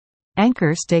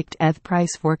Ankr Staked ETH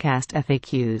price forecast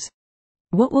FAQs.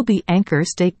 What will be Ankr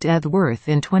Staked ETH worth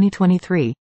in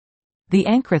 2023? The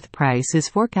ankrETH price is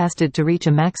forecasted to reach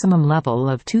a maximum level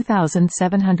of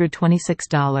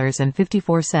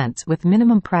 $2,726.54 with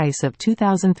minimum price of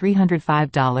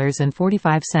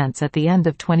 $2,305.45 at the end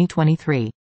of 2023.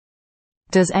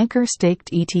 Does Ankr Staked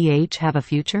ETH have a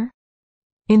future?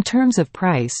 In terms of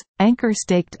price, Ankr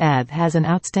Staked ETH has an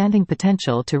outstanding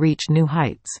potential to reach new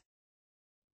heights.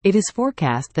 It is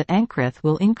forecast that ankrETH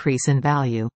will increase in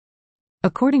value.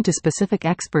 According to specific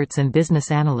experts and business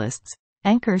analysts,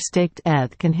 Ankr Staked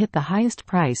ETH can hit the highest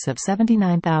price of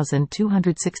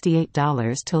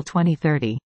 $79,268 till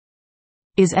 2030.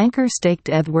 Is Ankr Staked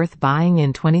ETH worth buying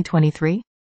in 2023?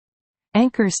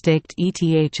 Ankr Staked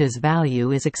ETH's value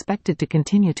is expected to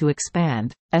continue to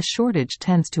expand, as shortage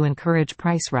tends to encourage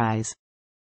price rise.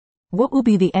 What will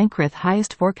be the ankrETH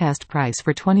highest forecast price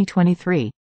for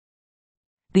 2023?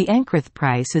 The ankrETH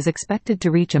price is expected to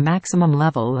reach a maximum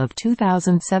level of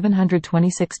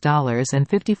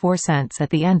 $2,726.54 at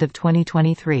the end of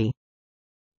 2023.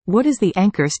 What is the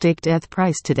Ankr Staked ETH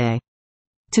price today?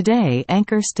 Today,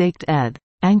 Ankr Staked ETH,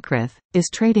 ankrETH, is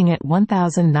trading at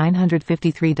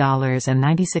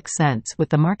 $1,953.96 with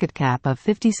the market cap of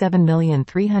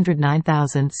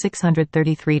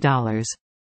 $57,309,633.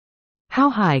 How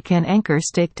high can Ankr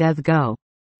Staked ETH go?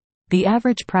 The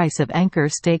average price of Ankr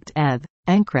Staked ETH,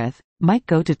 ankrETH, might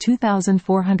go to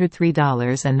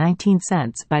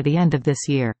 $2,403.19 by the end of this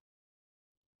year.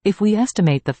 If we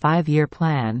estimate the 5-year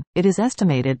plan, it is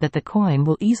estimated that the coin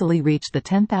will easily reach the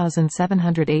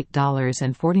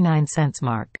 $10,708.49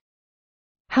 mark.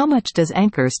 How much does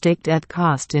Ankr Staked ETH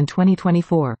cost in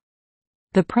 2024?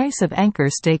 The price of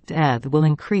Ankr Staked ETH will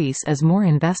increase as more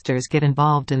investors get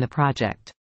involved in the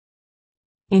project.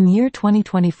 In year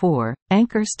 2024,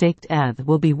 Ankr Staked ETH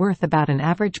will be worth about an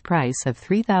average price of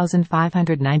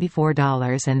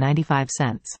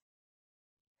 $3,594.95.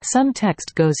 Some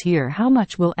text goes here. How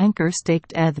much will Ankr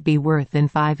Staked ETH be worth in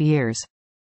 5 years?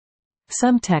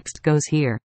 Some text goes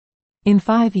here. In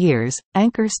 5 years,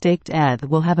 Ankr Staked ETH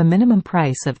will have a minimum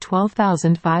price of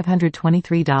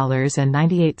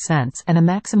 $12,523.98 and a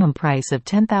maximum price of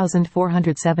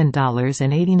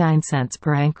 $10,407.89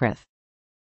 per ankrETH.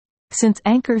 Since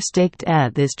Ankr Staked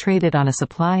ETH is traded on a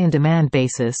supply and demand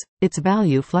basis, its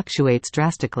value fluctuates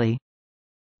drastically.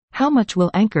 How much will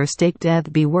Ankr Staked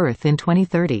ETH be worth in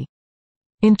 2030?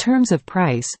 In terms of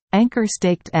price, Ankr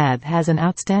Staked ETH has an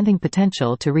outstanding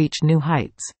potential to reach new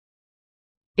heights.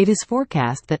 It is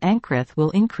forecast that ankrETH will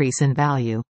increase in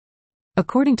value.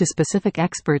 According to specific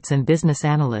experts and business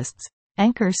analysts,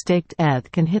 Ankr Staked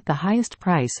ETH can hit the highest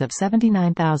price of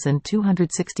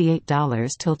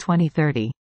 $79,268 till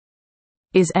 2030.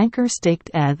 Is Ankr Staked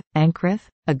ETH, ankrETH,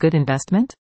 a good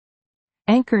investment?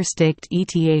 Ankr Staked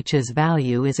ETH's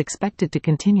value is expected to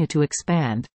continue to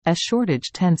expand, as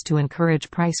shortage tends to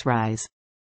encourage price rise.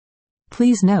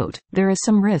 Please note, there is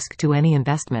some risk to any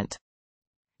investment.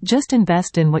 Just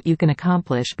invest in what you can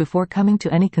accomplish before coming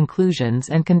to any conclusions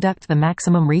and conduct the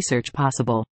maximum research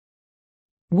possible.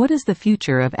 What is the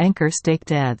future of Ankr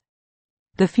Staked ETH?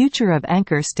 The future of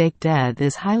Ankr Staked ETH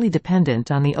is highly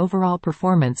dependent on the overall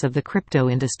performance of the crypto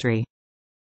industry.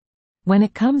 When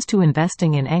it comes to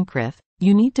investing in ankrETH,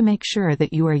 you need to make sure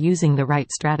that you are using the right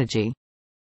strategy.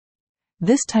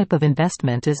 This type of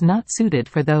investment is not suited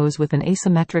for those with an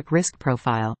asymmetric risk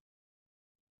profile.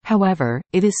 However,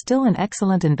 it is still an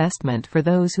excellent investment for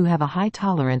those who have a high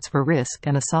tolerance for risk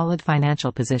and a solid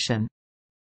financial position.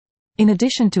 In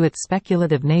addition to its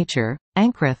speculative nature,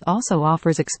 ankrETH also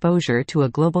offers exposure to a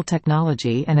global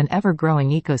technology and an ever-growing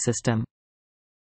ecosystem.